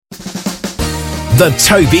The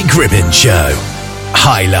Toby Gribbin Show.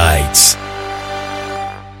 Highlights.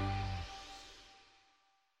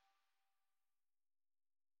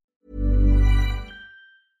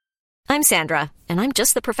 I'm Sandra, and I'm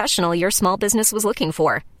just the professional your small business was looking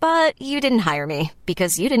for. But you didn't hire me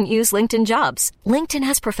because you didn't use LinkedIn Jobs. LinkedIn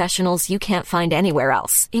has professionals you can't find anywhere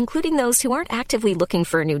else, including those who aren't actively looking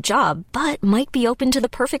for a new job, but might be open to the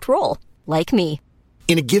perfect role, like me.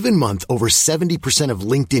 In a given month, over 70% of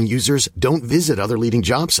LinkedIn users don't visit other leading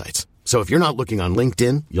job sites. So if you're not looking on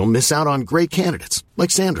LinkedIn, you'll miss out on great candidates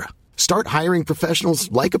like Sandra. Start hiring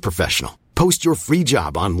professionals like a professional. Post your free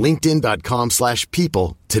job on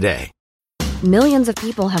linkedin.com/people today. Millions of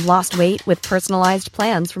people have lost weight with personalized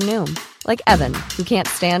plans from Noom. Like Evan, who can't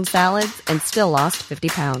stand salads and still lost 50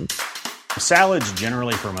 pounds. Salads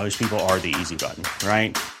generally for most people are the easy button,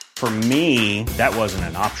 right? For me, that wasn't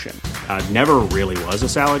an option. I never really was a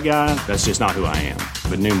salad guy. That's just not who I am.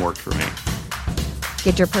 But Noom worked for me.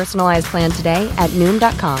 Get your personalized plan today at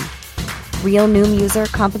Noom.com. Real Noom user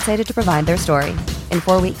compensated to provide their story. In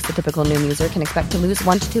 4 weeks, the typical Noom user can expect to lose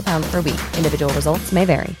 1 to 2 pounds per week. Individual results may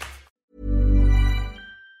vary.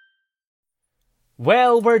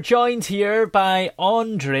 Well, we're joined here by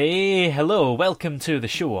Andre. Hello, welcome to the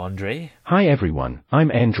show, Andre. Hi everyone,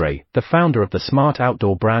 I'm Andre, the founder of the smart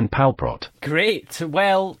outdoor brand Palprot. Great.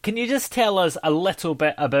 Well, can you just tell us a little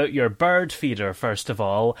bit about your bird feeder, first of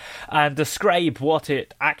all, and describe what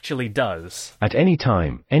it actually does? At any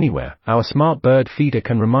time, anywhere, our smart bird feeder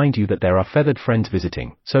can remind you that there are feathered friends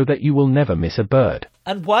visiting, so that you will never miss a bird.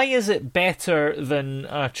 And why is it better than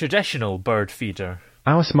a traditional bird feeder?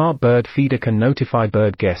 Our smart bird feeder can notify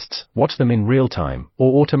bird guests, watch them in real time,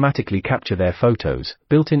 or automatically capture their photos,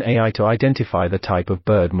 built-in AI to identify the type of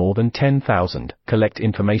bird more than 10,000, collect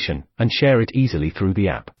information, and share it easily through the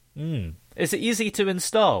app. Is it easy to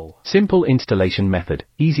install? Simple installation method,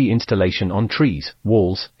 easy installation on trees,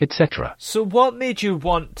 walls, etc. So what made you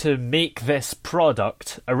want to make this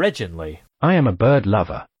product originally? I am a bird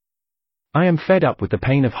lover. I am fed up with the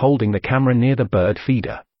pain of holding the camera near the bird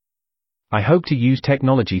feeder. I hope to use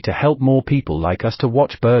technology to help more people like us to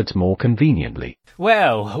watch birds more conveniently.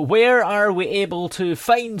 Well, where are we able to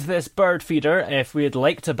find this bird feeder if we'd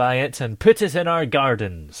like to buy it and put it in our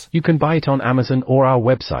gardens? You can buy it on Amazon or our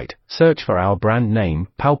website. Search for our brand name,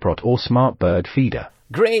 Palprot or Smart Bird Feeder.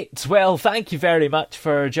 Great. Well, thank you very much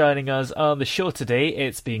for joining us on the show today.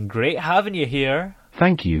 It's been great having you here.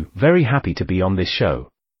 Thank you. Very happy to be on this show.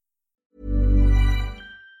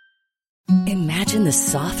 Imagine the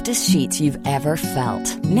softest sheets you've ever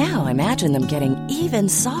felt. Now imagine them getting even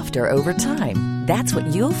softer over time. That's what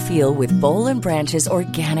you'll feel with Boll & Branch's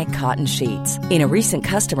organic cotton sheets. In a recent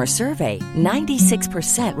customer survey,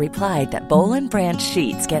 96% replied that Boll & Branch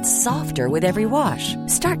sheets get softer with every wash.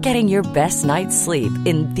 Start getting your best night's sleep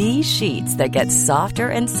in these sheets that get softer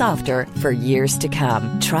and softer for years to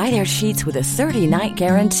come. Try their sheets with a 30-night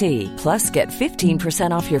guarantee. Plus, get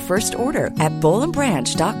 15% off your first order at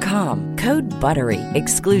bollandbranch.com. Code BUTTERY.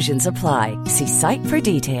 Exclusions apply. See site for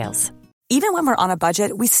details. Even when we're on a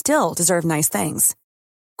budget, we still deserve nice things.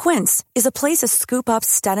 Quince is a place to scoop up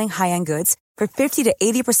stunning high-end goods for 50 to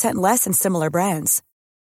 80% less than similar brands.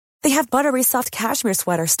 They have buttery soft cashmere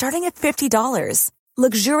sweaters starting at $50,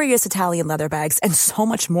 luxurious Italian leather bags, and so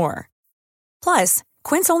much more. Plus,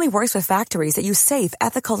 Quince only works with factories that use safe,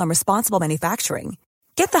 ethical, and responsible manufacturing.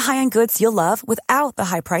 Get the high-end goods you'll love without the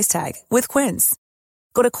high price tag with Quince.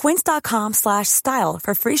 Go to quince.com/style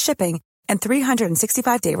for free shipping and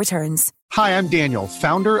 365-day returns. Hi, I'm Daniel,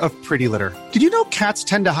 founder of Pretty Litter. Did you know cats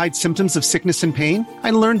tend to hide symptoms of sickness and pain?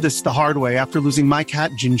 I learned this the hard way after losing my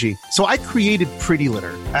cat, Gingy. So I created Pretty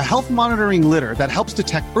Litter, a health monitoring litter that helps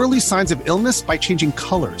detect early signs of illness by changing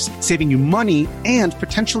colors, saving you money and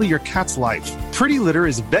potentially your cat's life. Pretty Litter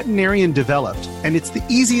is veterinarian developed, and it's the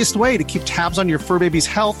easiest way to keep tabs on your fur baby's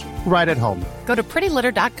health right at home. Go to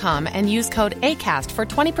prettylitter.com and use code ACAST for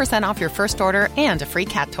 20% off your first order and a free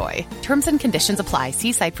cat toy. Terms and conditions apply.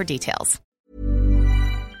 See site for details.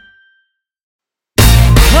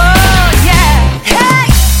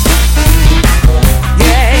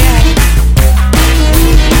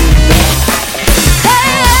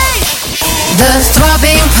 The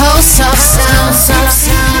throbbing pulse of sound.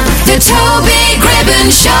 The Toby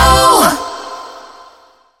Gribbin Show.